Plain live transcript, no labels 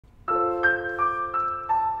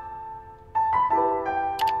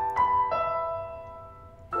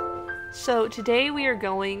So today we are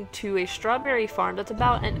going to a strawberry farm that's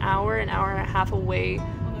about an hour and a half away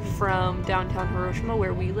from downtown Hiroshima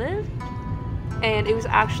where we live. And it was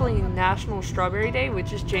actually National Strawberry Day,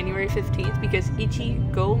 which is January 15th, because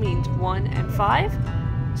Ichigo means 1 and 5,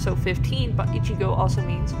 so 15, but Ichigo also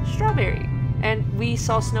means strawberry. And we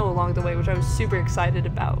saw snow along the way, which I was super excited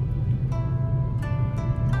about.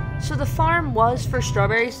 So the farm was for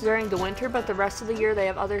strawberries during the winter, but the rest of the year they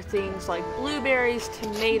have other things like blueberries,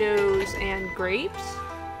 tomatoes, and grapes.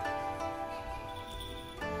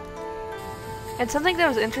 And something that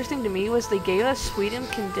was interesting to me was they gave us sweetened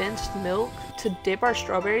condensed milk to dip our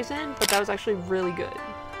strawberries in, but that was actually really good.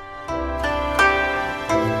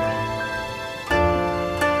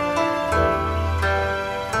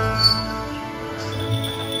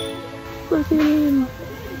 Look at him.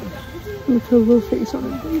 With a little face on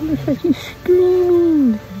it. He looks like he's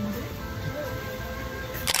screaming.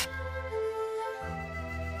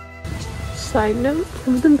 Side note,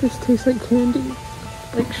 some of them just taste like candy.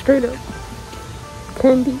 Like straight up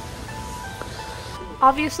candy.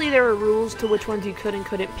 Obviously there were rules to which ones you could and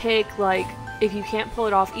couldn't pick, like if you can't pull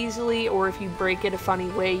it off easily or if you break it a funny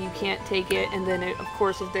way you can't take it, and then of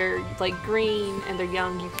course if they're like green and they're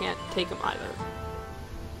young you can't take them either.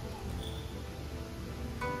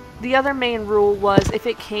 The other main rule was if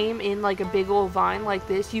it came in like a big old vine like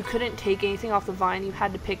this, you couldn't take anything off the vine, you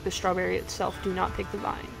had to pick the strawberry itself, do not pick the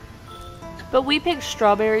vine. But we picked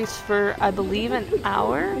strawberries for, I believe, an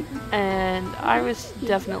hour, and I was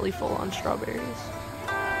definitely full on strawberries.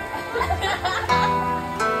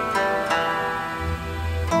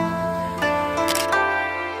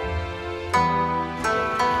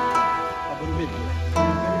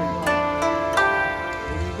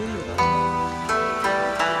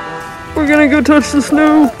 We're gonna go touch the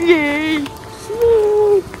snow! Yay!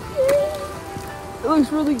 Snow! It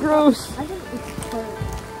looks really gross.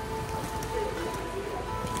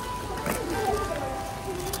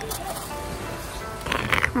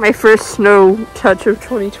 My first snow touch of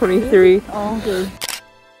 2023. Oh, good.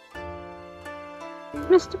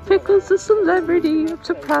 Mr. Pickle's a celebrity. I'm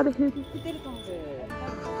so proud of him.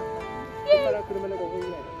 Yay!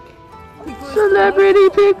 Celebrity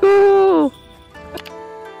Pickle!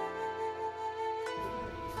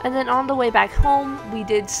 And then on the way back home, we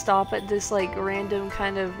did stop at this like random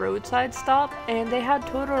kind of roadside stop, and they had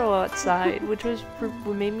Totoro outside, which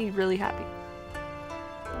made me really happy.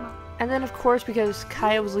 And then of course, because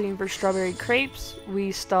Kaya was looking for strawberry crepes,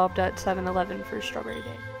 we stopped at 7-Eleven for Strawberry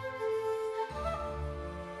Day.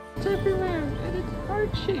 It's everywhere, and it's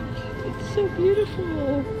heart-shaped. It's so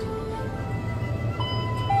beautiful.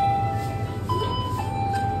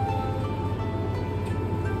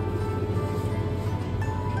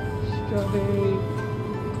 Strawberry.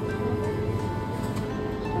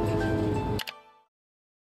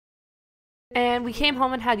 And we came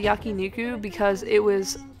home and had yakiniku because it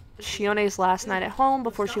was Shione's last night at home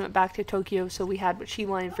before she went back to Tokyo, so we had what she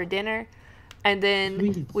wanted for dinner. And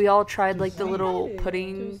then we all tried like the little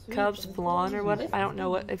pudding cups, flan or what, I don't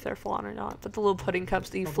know if they're flan or not, but the little pudding cups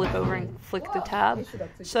that you flip over and flick the tab.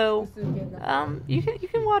 So you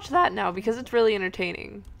can watch that now because it's really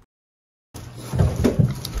entertaining.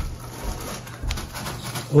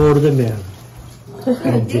 Ordinary.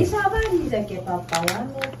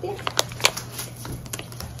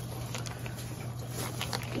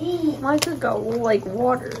 Mine just got like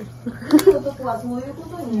water.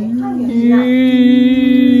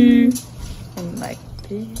 And like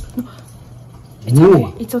this. It's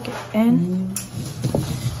okay. It's okay. And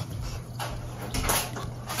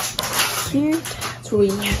here, 3,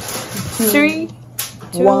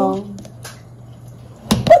 2, 1.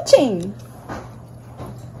 Touching.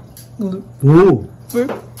 Ooh.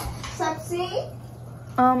 Sexy.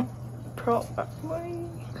 Probably.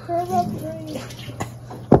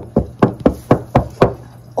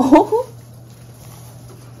 Oh.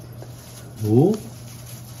 Ooh.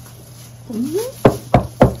 Yes!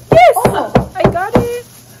 Oh, I got it!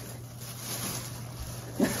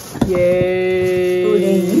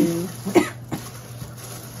 Yay!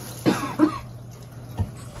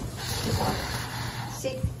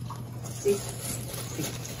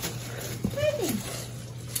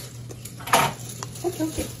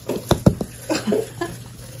 Okay.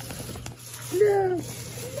 No.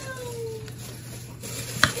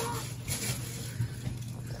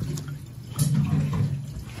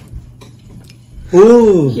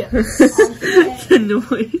 Ooh. Yes. The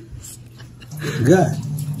noise. Good.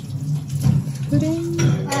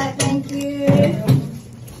 Thank you.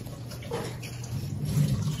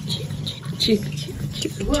 Chick, chick,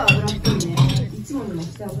 chick. すごい脂っぽいね。いつもよりも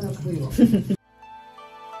脂っぽいわ。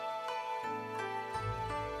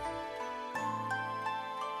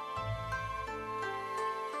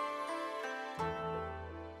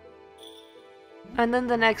And then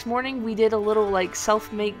the next morning we did a little like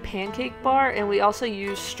self-made pancake bar, and we also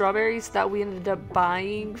used strawberries that we ended up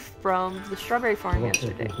buying from the strawberry farm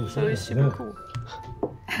yesterday. So it was super cool.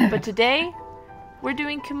 But today we're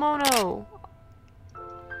doing kimono.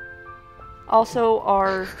 Also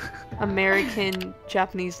our American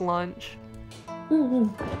Japanese lunch.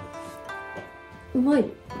 うまい。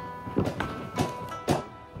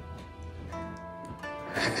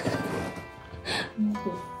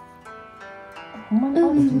ほんま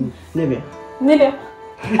にねべ。ねべ。や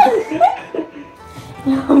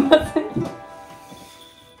ばすぎ。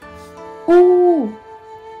おお、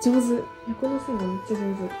上手。横の線がめっちゃ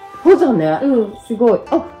上手。そうだね。うん、すごい。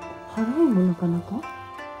あ、辛いもなかなか。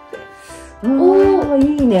おお、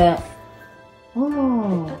いいね。ああ。いいよ。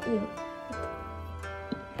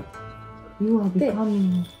You are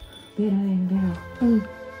becoming better and better. うん。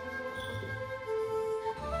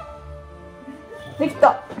でき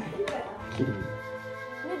た。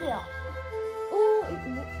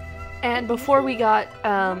And before we did our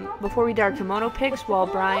kimono picks, while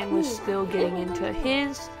Brian was still getting into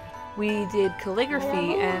his, we did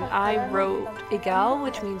calligraphy, and I wrote igal,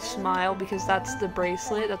 which means smile, because that's the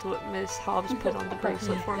bracelet. That's what Miss Hobbs put on the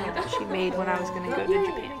bracelet for me that she made when I was going to go to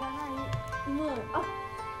Japan.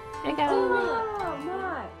 Igal.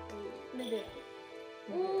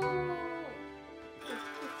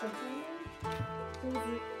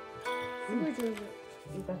 すごい上手。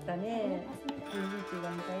よかったね。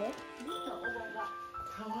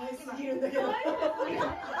可愛すぎるんだけど。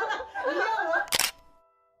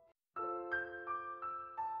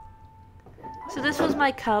So this was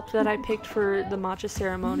my cup that I picked for the matcha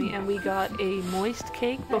ceremony, and we got a moist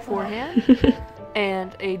cake beforehand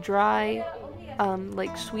and a dry,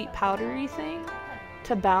 like sweet powdery thing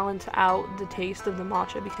to balance out the taste of the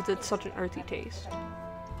matcha because it's such an earthy taste.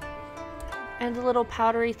 And the little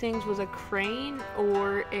powdery things was a crane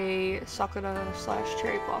or a sakura /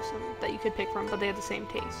 cherry blossom that you could pick from, but they had the same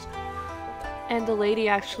taste. And the lady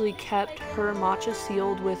actually kept her matcha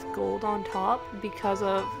sealed with gold on top because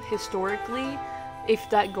of, historically, if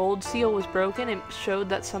that gold seal was broken, it showed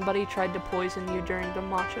that somebody tried to poison you during the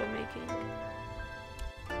matcha making.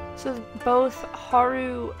 So both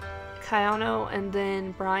Haru, Kayano, and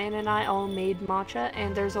then Brian and I all made matcha,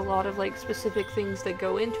 and there's a lot of like specific things that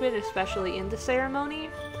go into it, especially in the ceremony.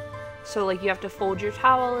 So like you have to fold your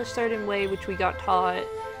towel a certain way, which we got taught,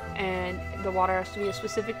 and the water has to be a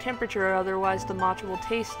specific temperature, or otherwise the matcha will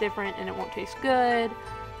taste different and it won't taste good,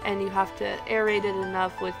 and you have to aerate it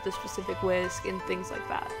enough with the specific whisk and things like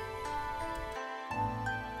that.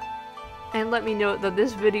 And let me note that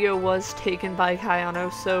this video was taken by Kayano,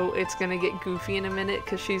 so it's gonna get goofy in a minute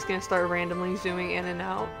because she's gonna start randomly zooming in and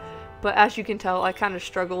out. But as you can tell, I kind of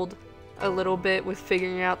struggled a little bit with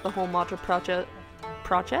figuring out the whole matcha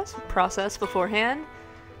process beforehand.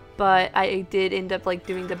 But I did end up like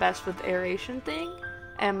doing the best with the aeration thing,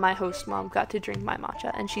 and my host mom got to drink my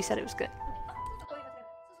matcha, and she said it was good.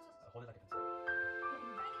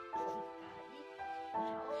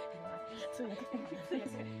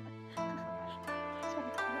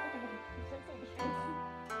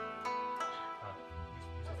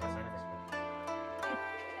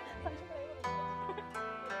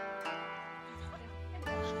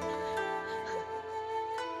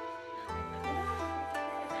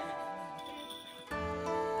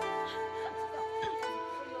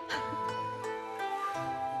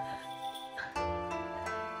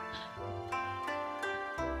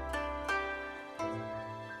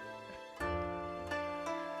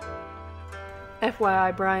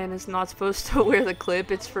 FYI, Brian is not supposed to wear the clip,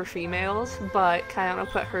 it's for females, but Kayano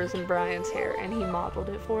put hers in Brian's hair and he modeled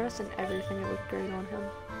it for us and everything looked great on him.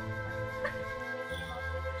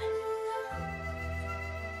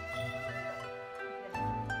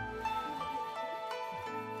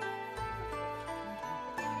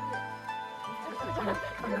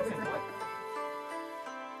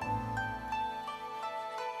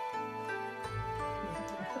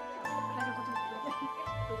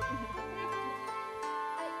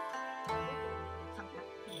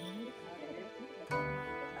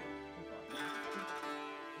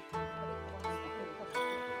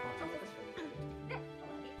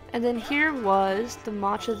 And then here was the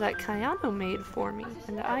matcha that Kayano made for me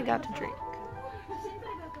and that I got to drink.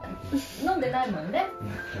 飲んでないもんね。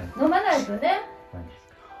飲まないとね。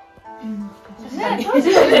ね、確かにそ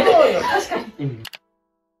うよ。確かに。